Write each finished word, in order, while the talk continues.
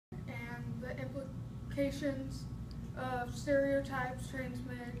the implications of stereotypes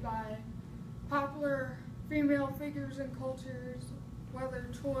transmitted by popular female figures in cultures, whether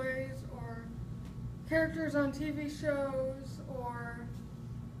toys or characters on TV shows or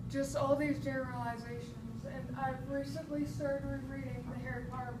just all these generalizations. And I've recently started rereading the Harry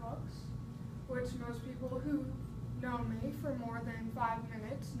Potter books, which most people who know me for more than 5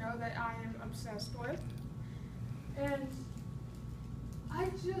 minutes know that I am obsessed with. And I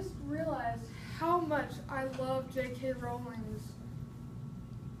just realized how much I love J.K. Rowling's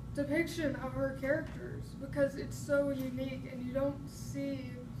depiction of her characters because it's so unique and you don't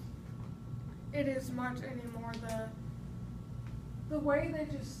see it as much anymore. The way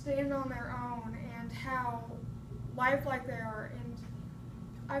they just stand on their own and how lifelike they are. And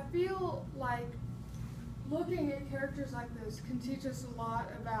I feel like looking at characters like this can teach us a lot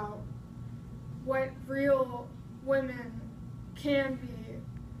about what real women can be.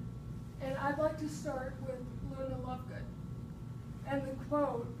 And I'd like to start with Luna Lovegood. And the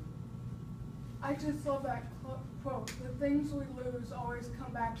quote, I just love that quote, the things we lose always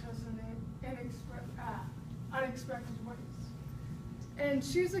come back to us in unexpected ways. And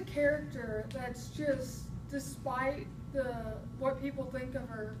she's a character that's just, despite what people think of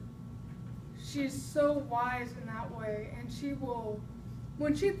her, she's so wise in that way, and she will,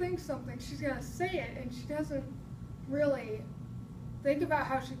 when she thinks something, she's going to say it, and she doesn't really think about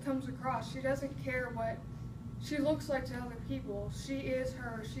how she comes across. She doesn't care what she looks like to other people. She is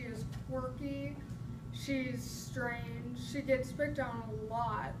her. She is quirky. She's strange. She gets picked on a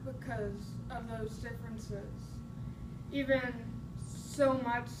lot because of those differences. Even so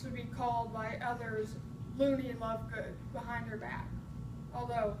much to be called by others Looney Lovegood behind her back.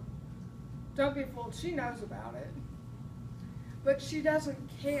 Although, don't be fooled, she knows about it. But she doesn't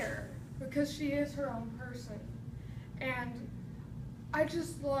care because she is her own person. And I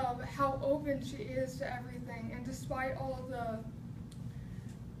just love how open she is to everything, and despite all of the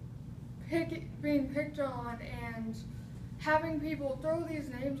being picked on and having people throw these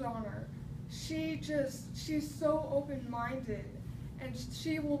names on her, she's so open-minded, and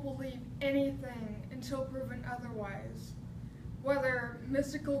she will believe anything until proven otherwise. Whether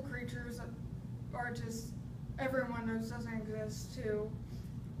mystical creatures are just, everyone knows doesn't exist, to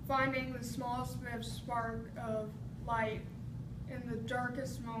finding the smallest bit of spark of light in the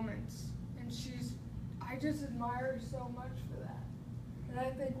darkest moments. And I just admire her so much for that. And I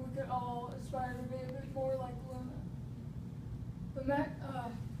think we could all aspire to be a bit more like Luna.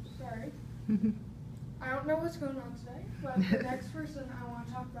 Sorry. I don't know what's going on today, but the next person I want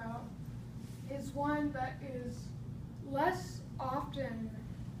to talk about is one that is less often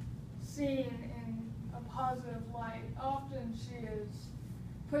seen in a positive light. Often she is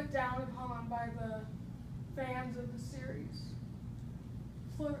put down upon by the fans of the series.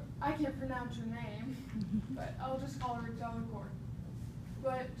 I can't pronounce her name, but I'll just call her Delacour.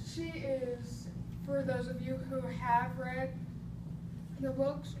 But she is, for those of you who have read the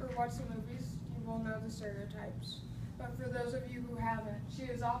books or watched the movies, you will know the stereotypes. But for those of you who haven't, she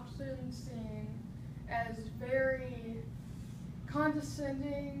is often seen as very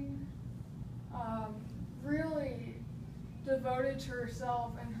condescending, really devoted to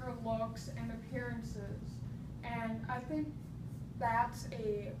herself and her looks and appearances. And I think that's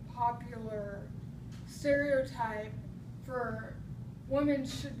a popular stereotype for women.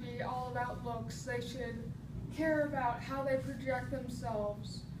 Should be all about looks. They should care about how they project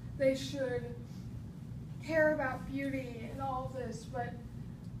themselves. They should care about beauty and all this. But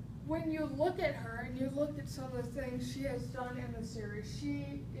when you look at her and you look at some of the things she has done in the series,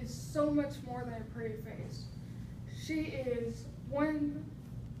 she is so much more than a pretty face. She is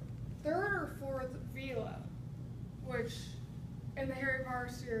third or fourth Vila, which in the Harry Potter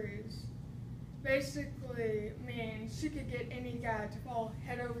series basically means she could get any guy to fall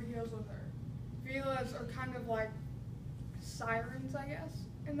head over heels with her. Vilas are kind of like sirens, I guess,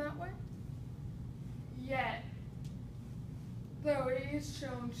 in that way. Yet, though it is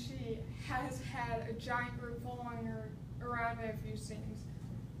shown she has had a giant group following her around in a few scenes,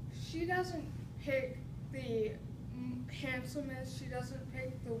 she doesn't pick the handsomest, she doesn't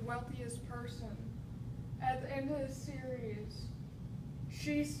pick the wealthiest person. At the end of the series,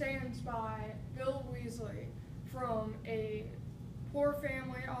 she stands by Bill Weasley from a poor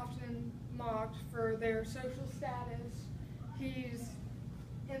family, often mocked for their social status. He's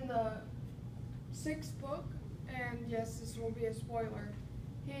in the 6th book, and yes, this will be a spoiler,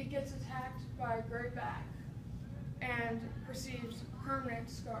 he gets attacked by a Greyback and receives permanent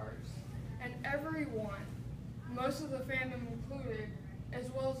scars. And everyone, most of the fandom included,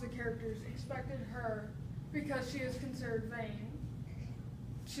 as well as the characters, expected her, because she is considered vain,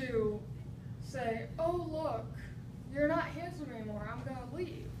 to say, oh, look, you're not handsome anymore, I'm going to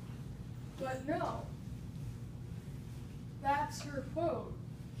leave. But no, that's her quote.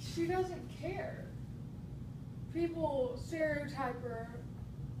 She doesn't care. People stereotype her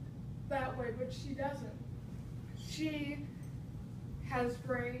that way, but she doesn't. She has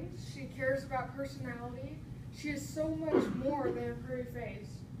brains, she cares about personality, she is so much more than a pretty face.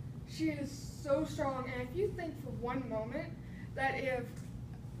 She is so strong, and if you think for one moment that if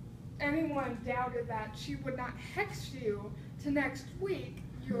anyone doubted that she would not hex you to next week,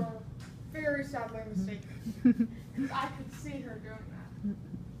 you're very sadly mistaken. Because I could see her doing that.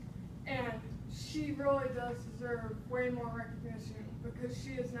 And she really does deserve way more recognition because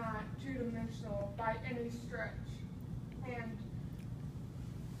she is not two-dimensional by any stretch. And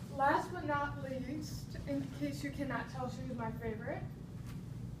last but not least, in case you cannot tell, she is my favorite,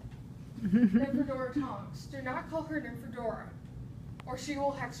 Nymphadora Tonks. Do not call her Nymphadora, or she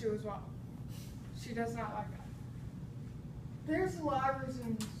will hex you as well. She does not like that. There's a lot of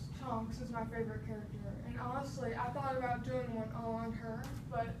reasons Tonks is my favorite character, and honestly, I thought about doing one all on her,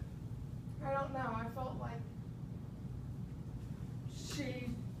 but I don't know. I felt like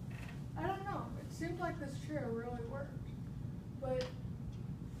I don't know. It seemed like this trio really worked. But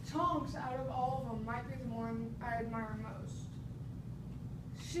Tonks, out of all of them, might be the one I admire most.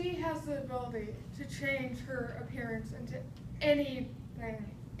 She has the ability to change her appearance into anything,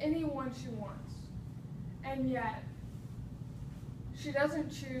 anyone she wants. And yet, she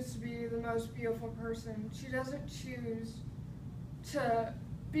doesn't choose to be the most beautiful person. She doesn't choose to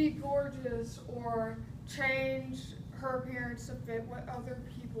be gorgeous or change her appearance to fit what other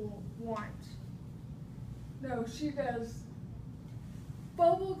people want. No, she does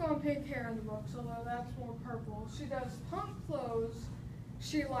bubblegum pink hair in the books, although that's more purple. She does punk clothes.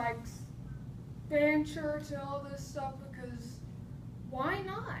 She likes band shirts and all this stuff because why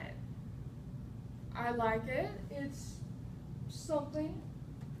not? I like it. It's something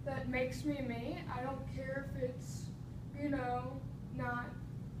that makes me me. I don't care if it's, not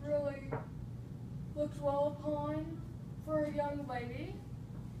really looked well upon for a young lady.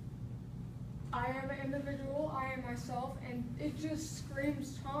 I am an individual, I am myself, and it just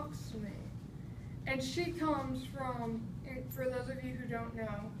screams Tonks to me. And she comes from, for those of you who don't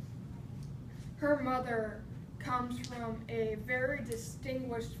know, her mother comes from a very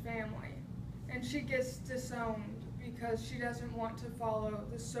distinguished family, and she gets disowned because she doesn't want to follow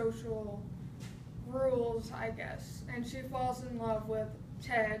the social rules, I guess. And she falls in love with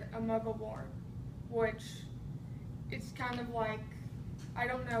Ted, a Muggleborn, which it's kind of like, I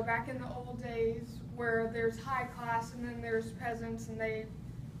don't know, back in the old days where there's high class and then there's peasants, and they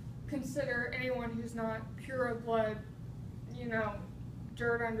consider anyone who's not pure of blood,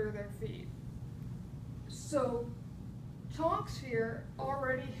 dirt under their feet. So Tonks here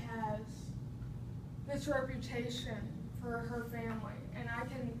already has this reputation for her family, and I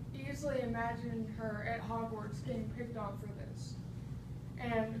can easily imagine her at Hogwarts getting picked on for this,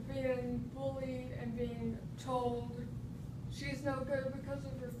 and being bullied and being told she's no good because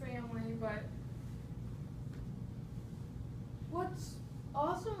of her family. But what's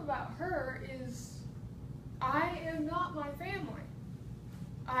awesome about her is I am not my family.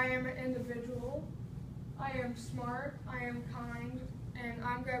 I am an individual. I am smart. I am kind, and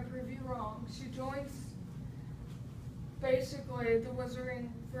I'm going to prove you wrong. She joins basically the Wizarding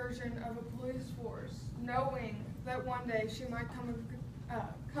version of a police force, knowing that one day she might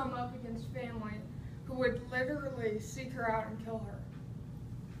come up against family who would literally seek her out and kill her.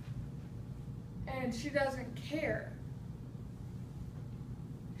 And she doesn't care.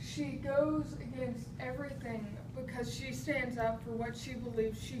 She goes against everything because she stands up for what she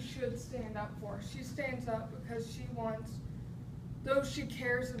believes she should stand up for. She stands up because she wants those she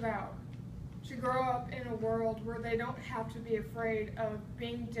cares about to grow up in a world where they don't have to be afraid of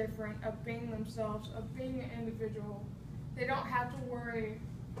being different, of being themselves, of being an individual. They don't have to worry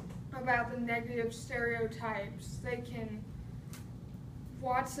about the negative stereotypes. They can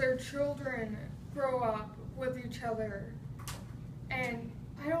watch their children grow up with each other. And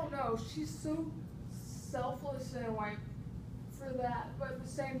I don't know, she's so selfless in a way for that, but at the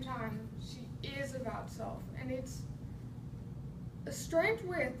same time, she is about self. And it's a strange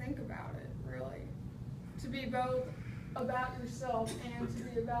way to think about it, really. To be both about yourself and to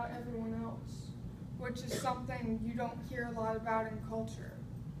be about everyone else, which is something you don't hear a lot about in culture.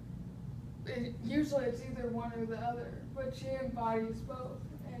 Usually it's either one or the other, but she embodies both.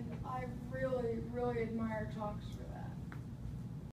 And I really, really admire Tonks for